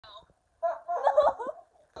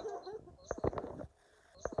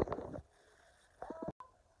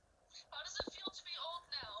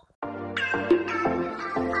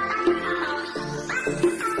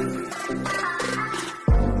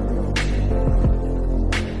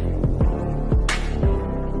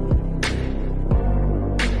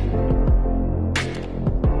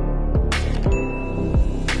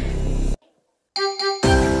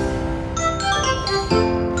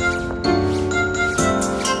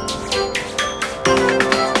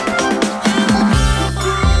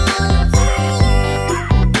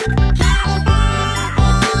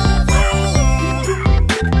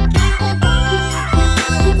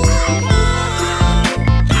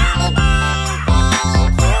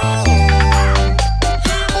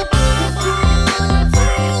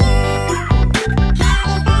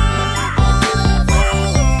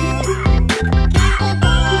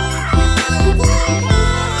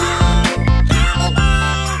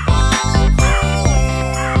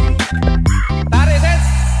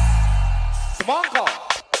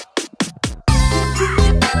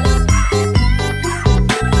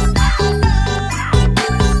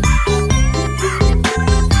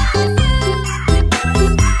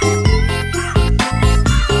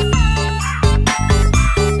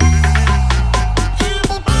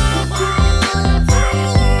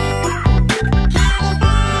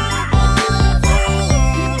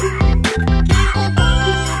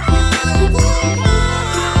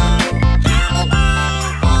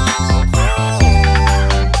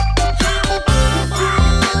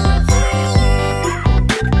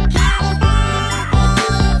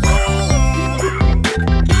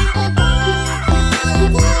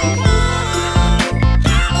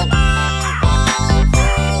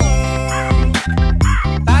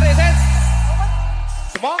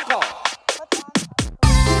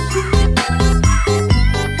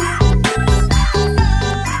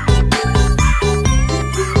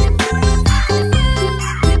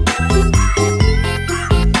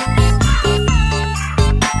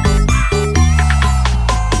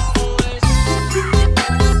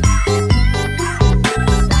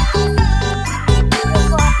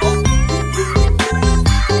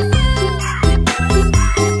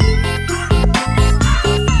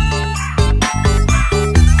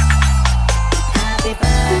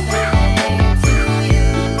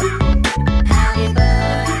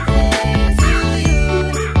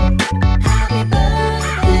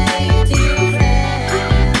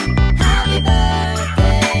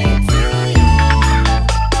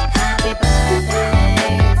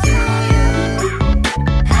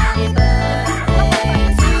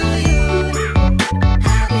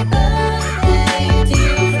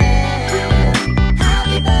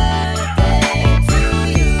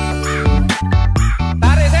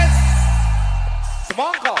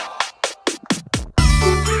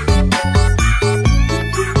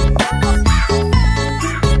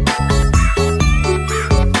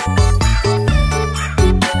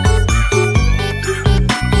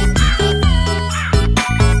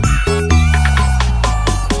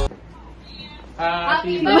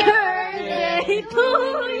Happy birthday to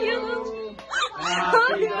you.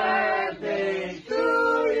 Happy birthday to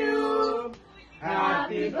you.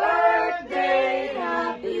 Happy birthday,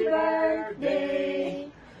 happy birthday.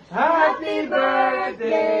 Happy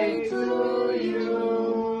birthday to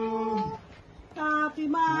you. Happy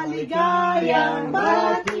maligayang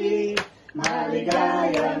bati,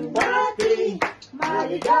 maligayang bati,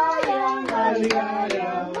 maligayang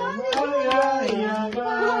maligayang maligayang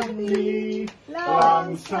bati.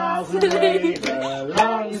 Lang zal ze leven,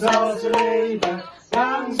 lang zal ze leven,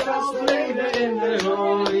 lang zal ze leven in de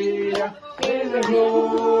gloria, in de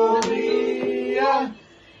gloria,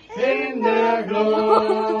 in de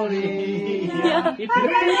gloria.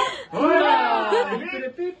 Hoera!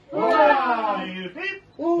 Hoera!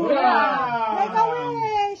 Hoera! Make a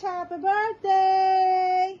wish! Happy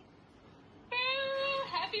birthday!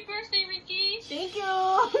 Happy birthday, Ricky! Thank you!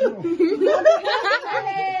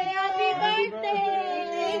 Happy birthday!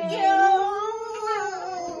 Thank you!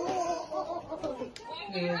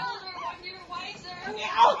 1 year older, 1 year wiser.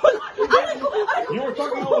 You were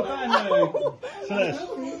talking all the time, Celeste.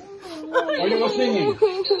 Or you were singing?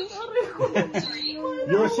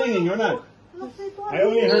 You were singing, you're not? I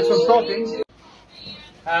only heard some talking.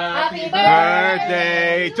 Happy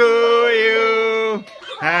birthday to you.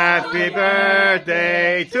 Happy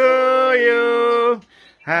birthday to you.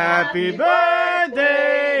 Happy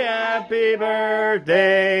birthday, happy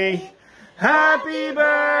birthday. Happy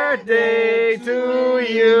birthday to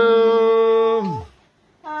you.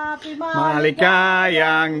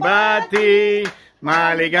 Maligayang bati,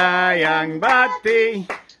 maligayang bati,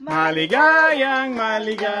 maligayang,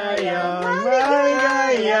 maligayang,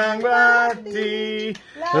 maligayang bati.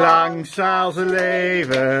 Lang zal ze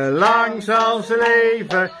leven, lang zal ze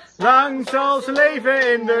leven, lang zal ze leven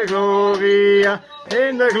in de gloria,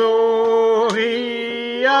 in de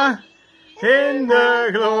gloria, in de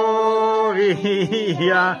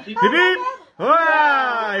gloria. Hip hip,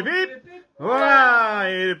 hoera, hip hip, hoera,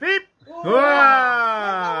 hip hip,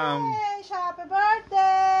 hoera. Happy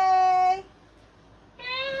birthday!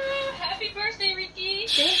 Happy birthday, Ricky!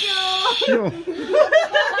 Thank you!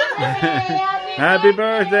 Happy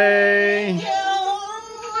birthday! 1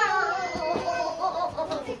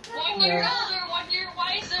 year older, 1 year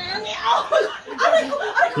wiser.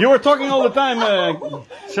 You were talking all the time,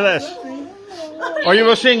 Celeste. Or you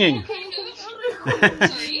were singing?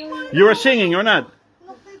 You were singing or not?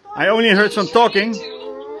 I only heard some talking.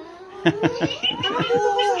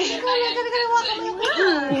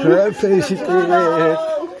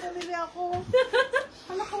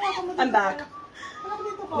 I'm back.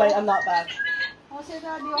 Wait, I'm not back. Wait,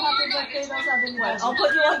 I'll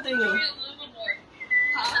put you on thingy.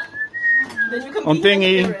 Then you can On be here in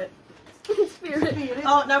thingy. spirit.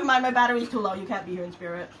 Oh, never mind. My battery's too low. You can't be here in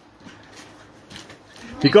spirit.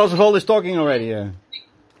 Because of all this talking already, yeah.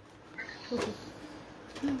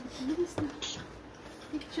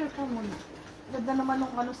 Picture ka muna. Ganda naman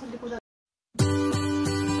nung ano sa likod.